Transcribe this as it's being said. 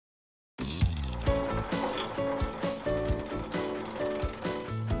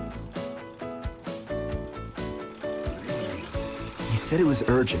said it was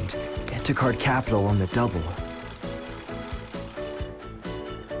urgent. Get to Card Capital on the double.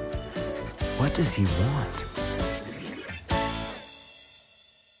 What does he want?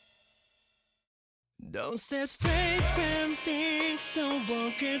 Don't set fate when things don't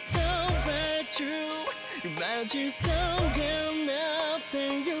work it out with you. Imagine strong and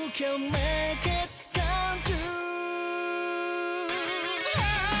nothing you can make it come true.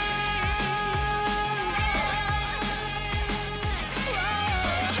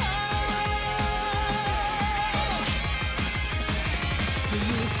 For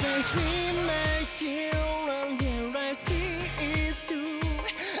you say dream my dear, and here I see it too.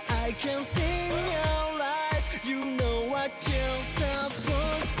 I can see your eyes, you know what you're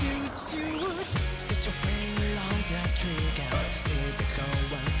supposed to choose. Set your finger on the trigger to see the whole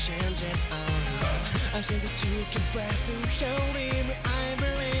world change it on you. I say that you can press to hold me, I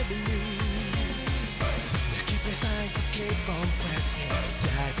believe in you. Keep your side, just keep on pressing.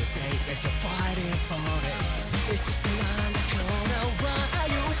 Try to say if you're fighting for it. It's just around the corner, what are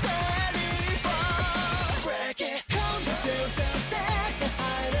you ready for? Break it, come to the stage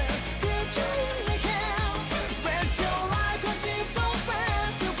behind it. Future in the hands. Bet your life on different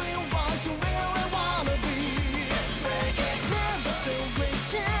friends to be what you really wanna be. Break it, never still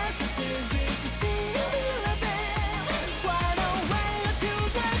reaches the duty to see you real them. Find a way to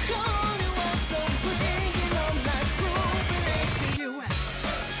the core, you want some bringing on like proving it to you.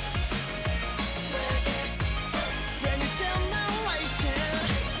 Break it, brand new generation.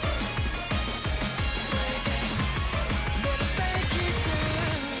 Break it, never take it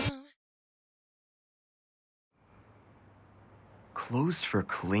down. Closed for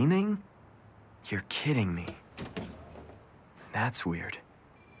cleaning? You're kidding me. That's weird.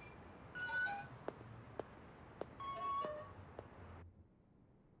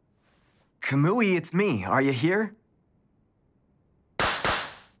 Kamui, it's me. Are you here?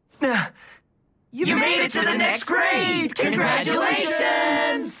 You made it to the next grade!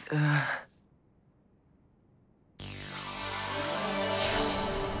 Congratulations!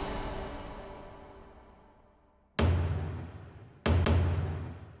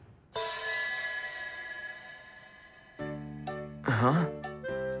 Huh?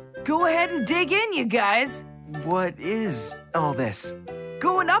 Go ahead and dig in, you guys. What is all this?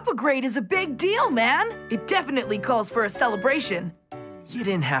 Going up a grade is a big deal, man. It definitely calls for a celebration. You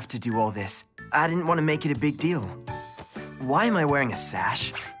didn't have to do all this. I didn't want to make it a big deal. Why am I wearing a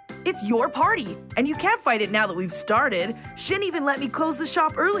sash? It's your party, and you can't fight it now that we've started. Shin even let me close the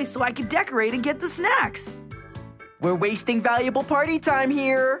shop early so I could decorate and get the snacks. We're wasting valuable party time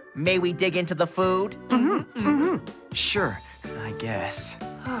here. May we dig into the food? Sure, I guess.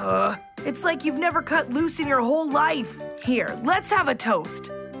 It's like you've never cut loose in your whole life. Here, let's have a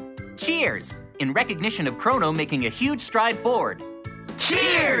toast. Cheers! In recognition of Chrono making a huge stride forward.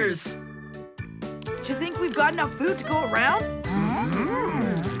 Cheers! Do you think we've got enough food to go around?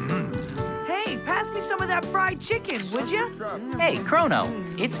 Hey, pass me some of that fried chicken, would you? Hey, Chrono,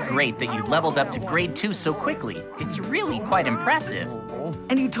 it's great that you leveled up to grade 2 so quickly. It's really quite impressive.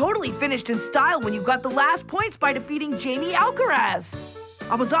 And you totally finished in style when you got the last points by defeating Jamie Alcaraz.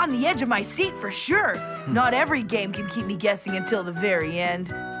 I was on the edge of my seat for sure. Not every game can keep me guessing until the very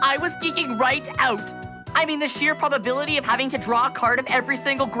end. I was geeking right out. I mean, the sheer probability of having to draw a card of every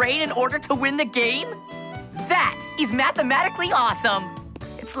single grade in order to win the game? That is mathematically awesome.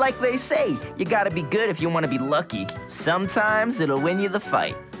 It's like they say, you gotta be good if you wanna be lucky. Sometimes it'll win you the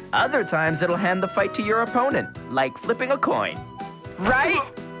fight. Other times it'll hand the fight to your opponent, like flipping a coin. Right?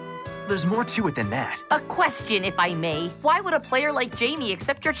 There's more to it than that. A question, if I may. Why would a player like Jamie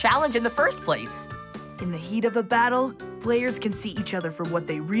accept your challenge in the first place? In the heat of a battle, players can see each other for what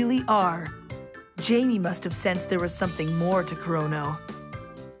they really are. Jamie must have sensed there was something more to Chrono.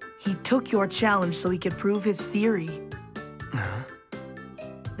 He took your challenge so he could prove his theory.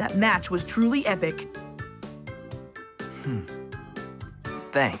 That match was truly epic.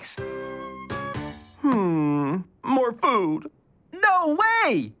 Thanks. More food. No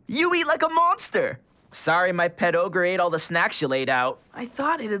way! You eat like a monster. Sorry my pet ogre ate all the snacks you laid out. I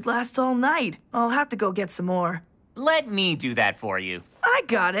thought it'd last all night. I'll have to go get some more. Let me do that for you. I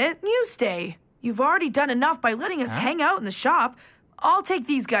got it. You stay. You've already done enough by letting us hang out in the shop. I'll take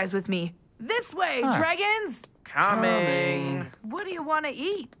these guys with me. This way, dragons! Coming. What do you want to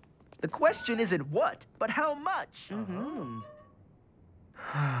eat? The question isn't what, but how much.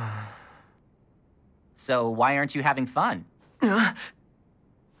 So why aren't you having fun?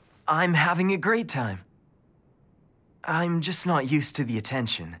 I'm having a great time. I'm just not used to the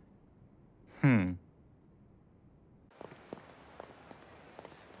attention. I'm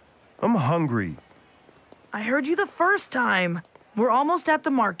hungry. I heard you the first time. We're almost at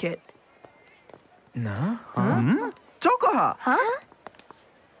the market. No? Tokoha! Huh?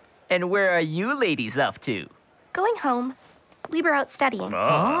 And where are you ladies off to? Going home. We were out studying.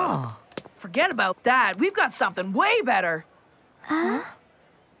 Forget about that. We've got something way better.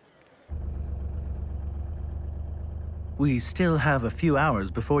 We still have a few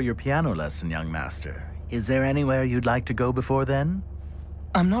hours before your piano lesson, young master. Is there anywhere you'd like to go before then?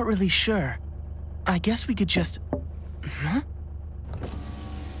 I'm not really sure. I guess we could just... Huh?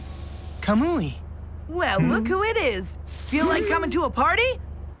 Kamui. Well, look who it is. Feel like coming to a party?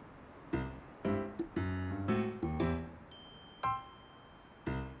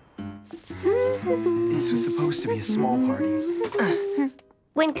 This was supposed to be a small party.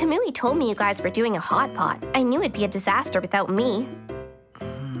 When Kamui told me you guys were doing a hot pot, I knew it'd be a disaster without me.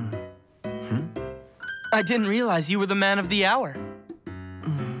 I didn't realize you were the man of the hour.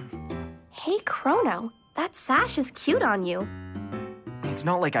 Hey, Chrono, that sash is cute on you. It's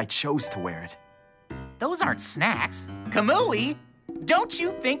not like I chose to wear it. Those aren't snacks. Kamui, don't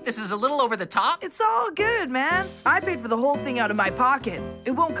you think this is a little over the top? It's all good, man. I paid for the whole thing out of my pocket.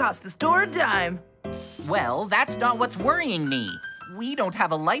 It won't cost the store a dime. Well, that's not what's worrying me. We don't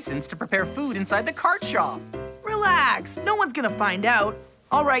have a license to prepare food inside the cart shop. Relax. No one's gonna find out.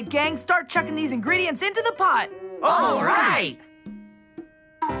 All right, gang, start chucking these ingredients into the pot. All right!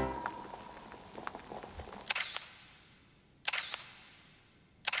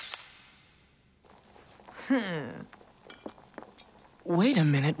 Wait a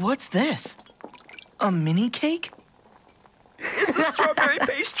minute, what's this? A mini cake? It's a strawberry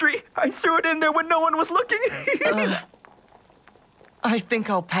pastry. I threw it in there when no one was looking. I think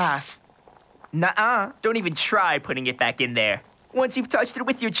I'll pass. Nuh-uh. Don't even try putting it back in there. Once you've touched it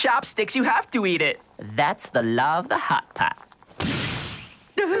with your chopsticks, you have to eat it. That's the law of the hot pot.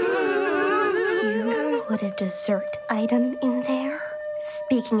 You put a dessert item in there?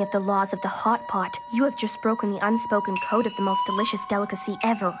 Speaking of the laws of the hot pot, you have just broken the unspoken code of the most delicious delicacy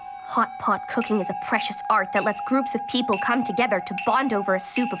ever. Hot pot cooking is a precious art that lets groups of people come together to bond over a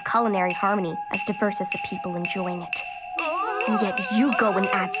soup of culinary harmony, as diverse as the people enjoying it. And yet you go and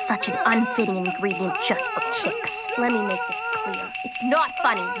add such an unfitting ingredient just for kicks. Let me make this clear. It's not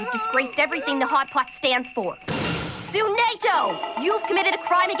funny. You've disgraced everything the hot pot stands for. Tsunato! You've committed a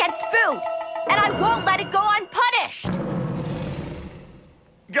crime against food, and I won't let it go unpunished!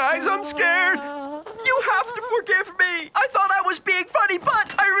 Guys, I'm scared. You have to forgive me. I thought I was being funny,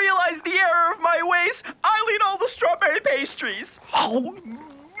 but I realized the error of my ways. I'll eat all the strawberry pastries.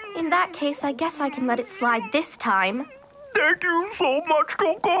 In that case, I guess I can let it slide this time. Thank you so much,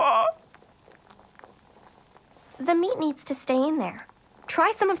 Tokoha. The meat needs to stay in there.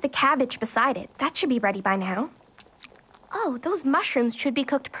 Try some of the cabbage beside it. That should be ready by now. Oh, those mushrooms should be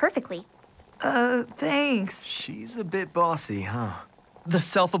cooked perfectly. Thanks. She's a bit bossy, huh? The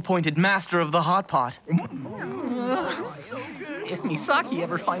self-appointed master of the hot pot. If Misaki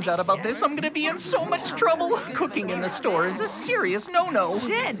ever finds out about this, I'm gonna be in so much trouble. Cooking in the store is a serious no-no.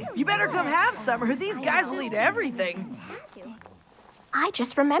 Shin, you better come have some or these guys will eat everything. I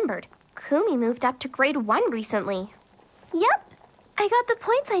just remembered. Kumi moved up to grade 1 recently. Yep. I got the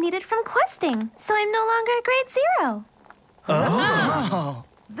points I needed from questing, so I'm no longer at grade 0. Oh.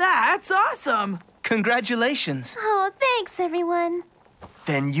 That's awesome. Congratulations. Oh, thanks, everyone.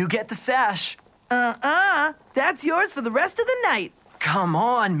 Then you get the sash. That's yours for the rest of the night. Come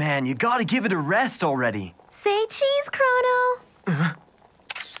on, man. You gotta give it a rest already. Say cheese, Chrono.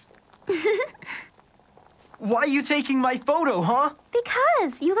 Why are you taking my photo, huh?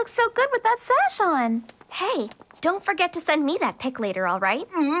 Because you look so good with that sash on. Hey, don't forget to send me that pic later, all right?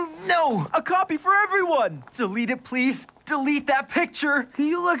 No! A copy for everyone! Delete it, please. Delete that picture.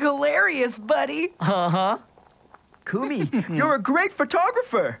 You look hilarious, buddy. Uh-huh. Kumi, you're a great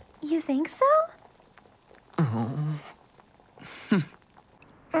photographer. You think so?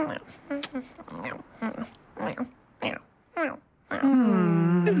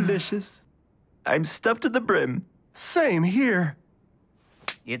 Delicious. I'm stuffed to the brim. Same here.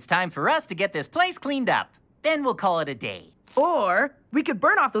 It's time for us to get this place cleaned up. Then we'll call it a day. Or we could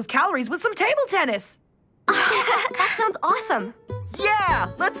burn off those calories with some table tennis. That sounds awesome. Yeah,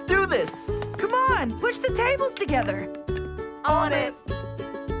 let's do this. Come on, push the tables together. On it.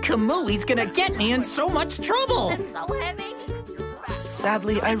 Kamui's gonna get me in so much trouble. So heavy.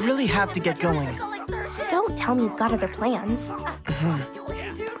 Sadly, I really have to get going. Don't tell me you've got other plans.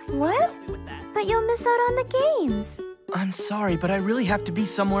 What? But you'll miss out on the games. I'm sorry, but I really have to be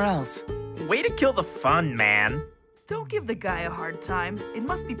somewhere else. Way to kill the fun, man. Don't give the guy a hard time. It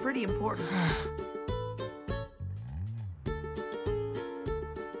must be pretty important.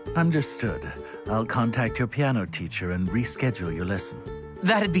 Understood. I'll contact your piano teacher and reschedule your lesson.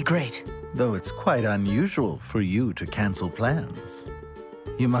 That'd be great. Though it's quite unusual for you to cancel plans.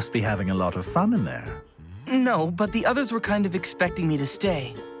 You must be having a lot of fun in there. No, but the others were kind of expecting me to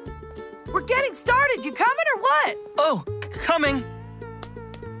stay. We're getting started. You coming or what? Oh, coming.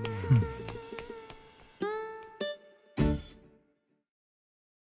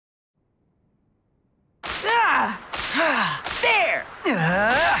 There!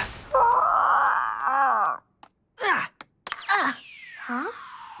 Huh?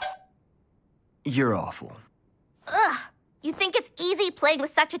 You're awful. Ugh. You think it's easy playing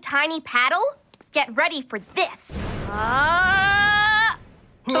with such a tiny paddle? Get ready for this. I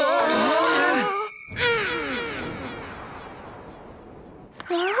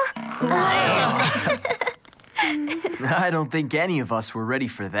don't think any of us were ready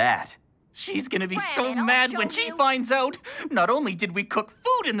for that. She's gonna be so Granted, I'll mad show when she you. finds out. Not only did we cook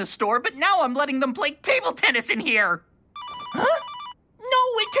food in the store, but now I'm letting them play table tennis in here. Huh?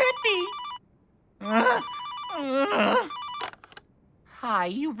 No, it can't be. Hi,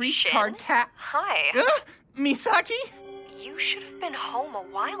 you reached Card Cat. Hi. Misaki? You should have been home a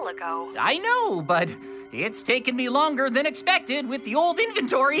while ago. I know, but it's taken me longer than expected with the old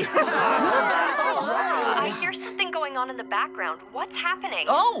inventory. I hear something going on in the background. What's happening?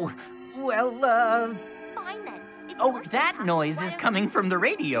 Oh, well, Fine then. If oh, you're so that happy, noise why is don't coming you from the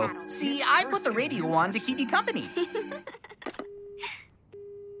play radio. paddle? See, I put the radio on to keep you company.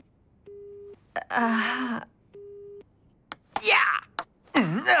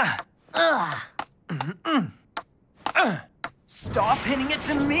 Stop hitting it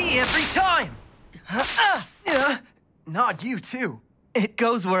to me every time! Not you, too. It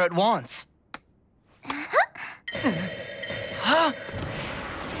goes where it wants.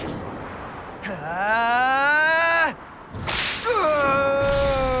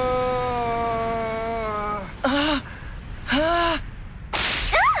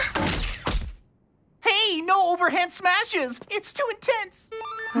 Hey, no overhand smashes! It's too intense!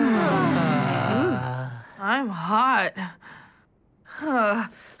 I'm hot.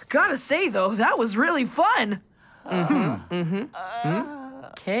 Gotta say, though, that was really fun.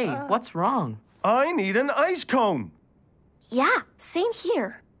 Okay, what's wrong? I need an ice cone. Yeah, same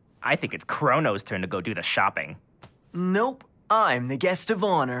here. I think it's Chrono's turn to go do the shopping. Nope, I'm the guest of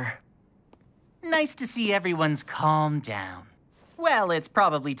honor. Nice to see everyone's calmed down. Well, it's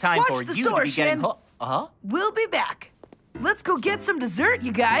probably time Watch for the you store, to be getting Shin. We'll be back. Let's go get some dessert,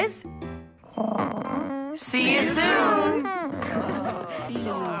 you guys. See you soon! See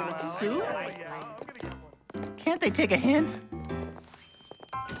you soon? Can't they take a hint?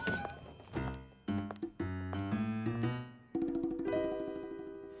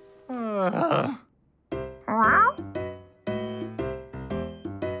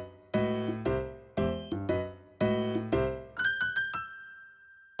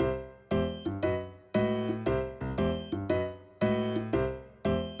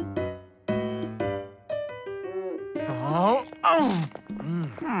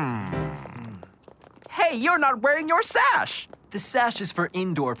 Hey, you're not wearing your sash! The sash is for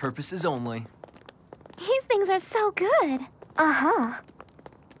indoor purposes only. These things are so good. Uh-huh.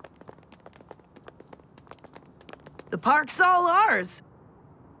 The park's all ours.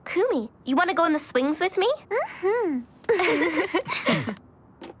 Kumi, you want to go in the swings with me?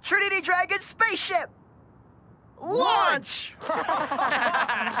 Trinity Dragon spaceship! Launch!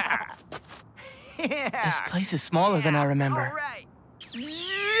 This place is smaller than I remember. All right.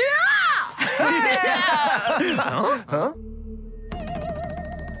 Huh?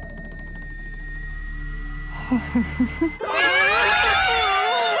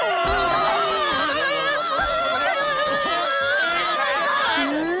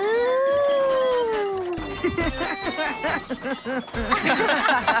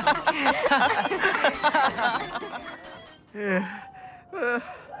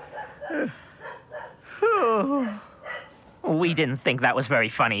 We didn't think that was very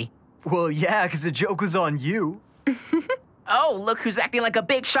funny. Well, yeah, because the joke was on you. Oh, look who's acting like a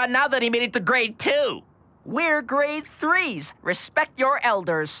big shot now that he made it to grade 2. We're grade 3s. Respect your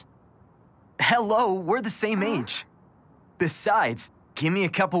elders. Hello, we're the same age. Besides, give me a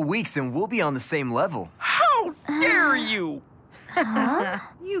couple weeks and we'll be on the same level. How dare you?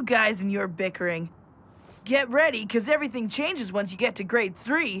 You guys and your bickering. Get ready, because everything changes once you get to grade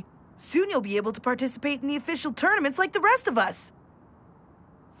 3. Soon you'll be able to participate in the official tournaments like the rest of us.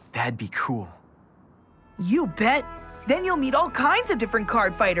 That'd be cool. You bet. Then you'll meet all kinds of different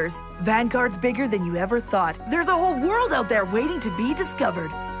card fighters. Vanguard's bigger than you ever thought. There's a whole world out there waiting to be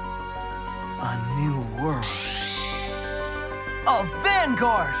discovered. A new world. A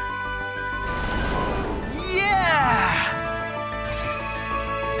Vanguard! Yeah!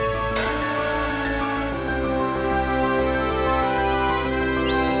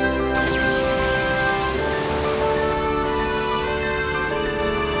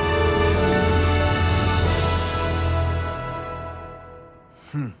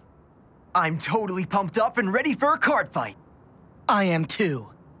 I'm totally pumped up and ready for a card fight. I am too.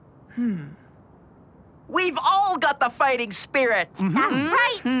 We've all got the fighting spirit. That's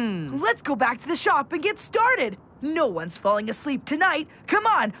right. Let's go back to the shop and get started. No one's falling asleep tonight. Come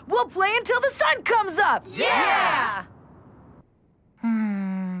on, we'll play until the sun comes up. Yeah!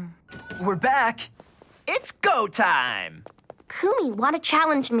 We're back. It's go time. Kumi, want to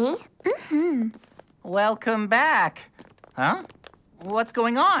challenge me? Welcome back. Huh? What's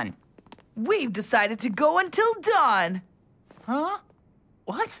going on? We've decided to go until dawn. Huh?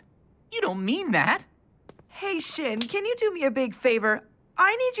 What? You don't mean that. Hey, Shin, can you do me a big favor?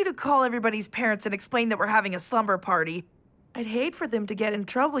 I need you to call everybody's parents and explain that we're having a slumber party. I'd hate for them to get in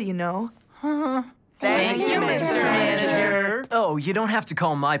trouble, you know. Thank you, Mr. Manager. Oh, you don't have to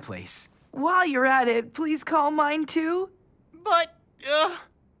call my place. While you're at it, please call mine too. But,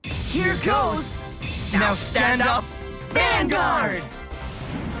 Here goes. Now stand up, Vanguard!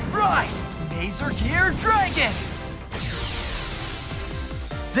 Right! Mazer Gear Dragon!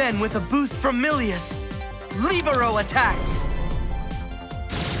 Then, with a boost from Milius, Libero attacks.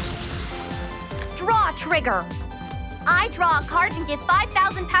 Draw trigger. I draw a card and give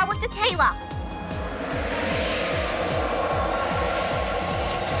 5,000 power to Kayla.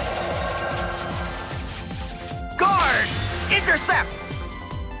 Guard! Intercept!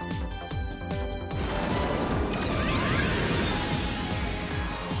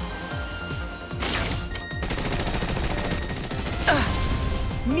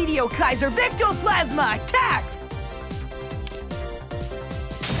 Meteor Kaiser Victoplasma attacks!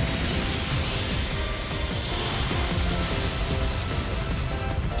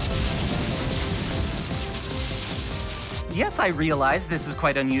 yes, I realize this is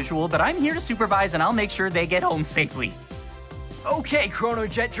quite unusual, but I'm here to supervise and I'll make sure they get home safely. Okay, Chrono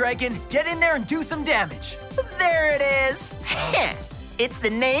Jet Dragon, get in there and do some damage. There it is. It's the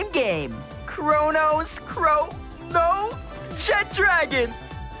name game. Chrono Jet Dragon.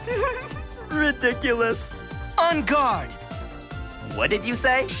 Ridiculous. On guard! What did you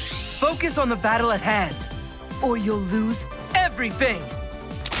say? Focus on the battle at hand, or you'll lose everything!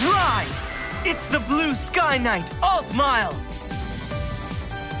 Ride! It's the Blue Sky Knight Alt Mile!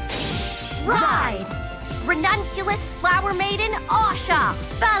 Ride! Ranunculus Flower Maiden Asha!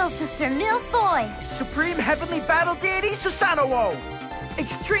 Battle Sister Milfoy. Supreme Heavenly Battle Deity Susanoo.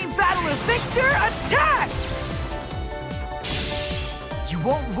 Extreme Battler Victor attacks! You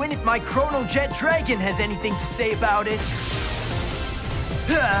won't win if my Chrono Jet Dragon has anything to say about it.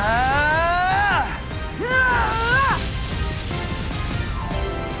 Ah!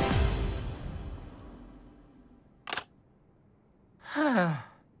 Ah!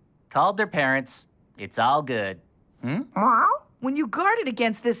 Called their parents. It's all good. When you guarded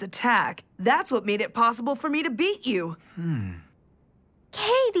against this attack, that's what made it possible for me to beat you.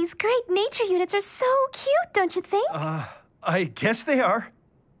 Kay, these great nature units are so cute, don't you think? I guess they are.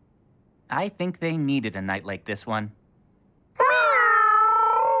 I think they needed a night like this one.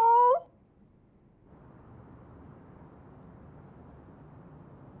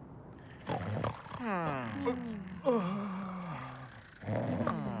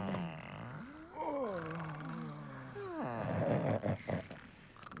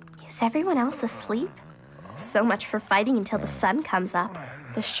 Is everyone else asleep? So much for fighting until the sun comes up.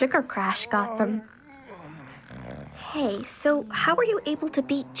 The sugar crash got them. Hey, so how were you able to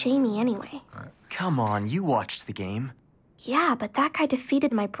beat Jamie anyway? Come on, you watched the game. Yeah, but that guy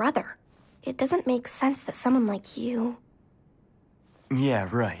defeated my brother. It doesn't make sense that someone like you... Yeah,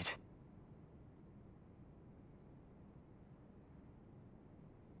 right.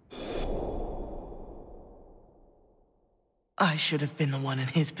 I should have been the one in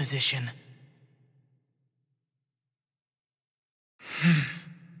his position.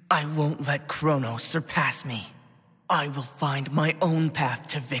 I won't let Chrono surpass me. I will find my own path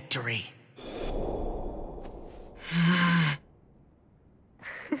to victory.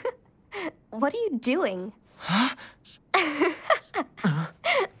 What are you doing? Huh?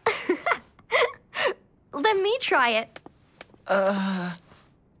 Let me try it.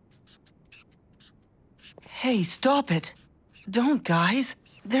 Hey, stop it. Don't, guys.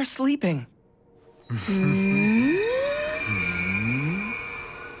 They're sleeping.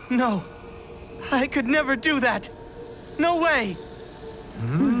 No. I could never do that. No way.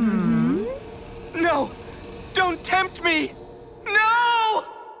 No. Don't tempt me. No!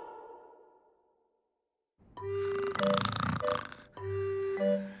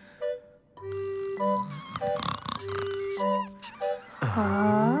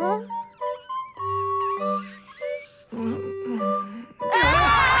 Huh?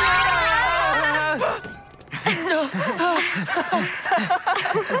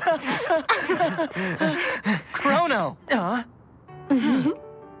 Chrono!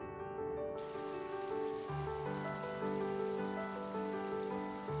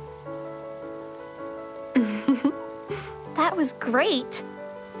 That was great.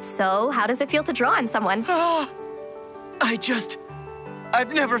 So, how does it feel to draw on someone?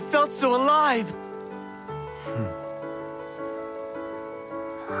 I've never felt so alive.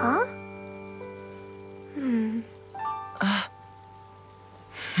 Huh?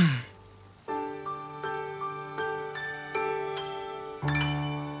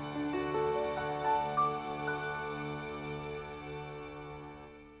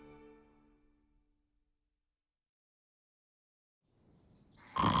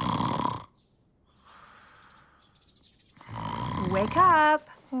 Wake up.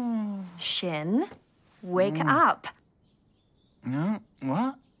 Shin, wake up. No?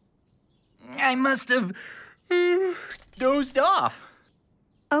 What? I must have dozed off.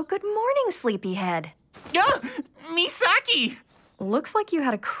 Oh, good morning, sleepyhead. Misaki! Looks like you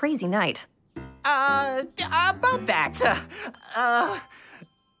had a crazy night. About that.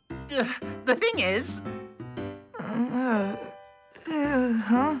 The thing is... Huh?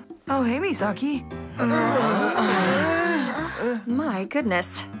 Oh, hey, Misaki. My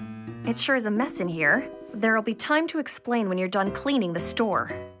goodness. It sure is a mess in here. There'll be time to explain when you're done cleaning the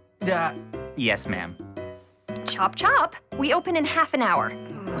store. Yes, ma'am. Chop chop. We open in half an hour.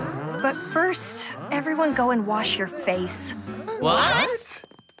 But first, everyone go and wash your face. What?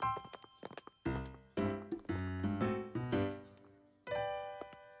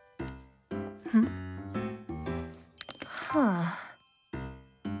 Huh.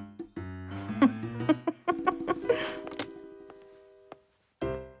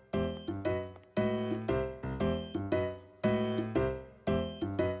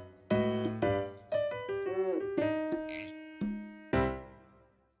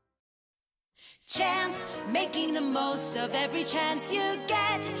 Chance, making the most of every chance you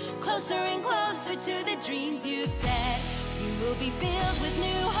get. Closer and closer to the dreams you've set. You will be filled with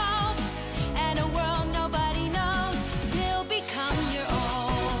new hope and a world nobody knows will become your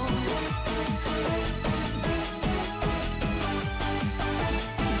own.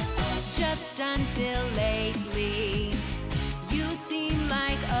 Just until lately, you seem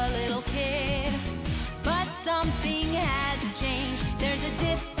like a little kid, but something has changed. There's a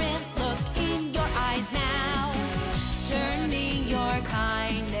different look in your eyes now, turning your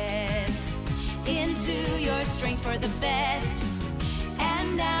kindness into your strength for the best.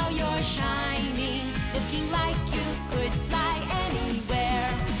 And now you're shining, looking like you could fly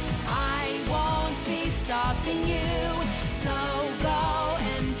anywhere. I won't be stopping you, so go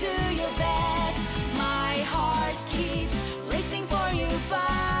and do your best. My heart keeps racing for you,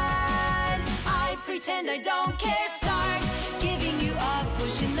 but I pretend I don't care. Start giving you a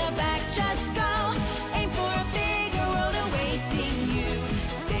push in the back, just go. Aim for a bigger world awaiting you.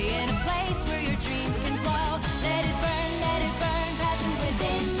 Stay in a place where your dreams can flow. Let it burn, passion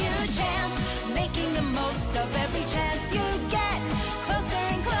within you. Chance, making the most of every chance you get. Closer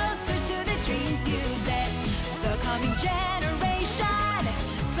and closer to the dreams you set. The coming generation,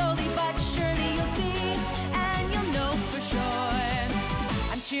 slowly but surely you'll see, and you'll know for sure.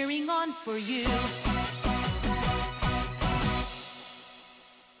 I'm cheering on for you.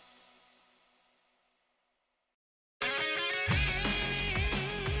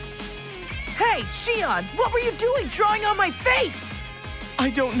 Hey, Shion, what were you doing drawing on my face? I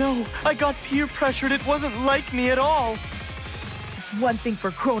don't know. I got peer pressured. It wasn't like me at all. It's one thing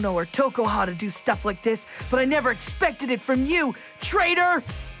for Chrono or Tokoha to do stuff like this, but I never expected it from you, traitor!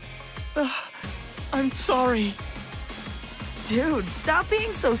 I'm sorry. Dude, stop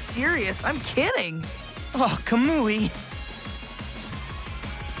being so serious. I'm kidding. Oh, Kamui.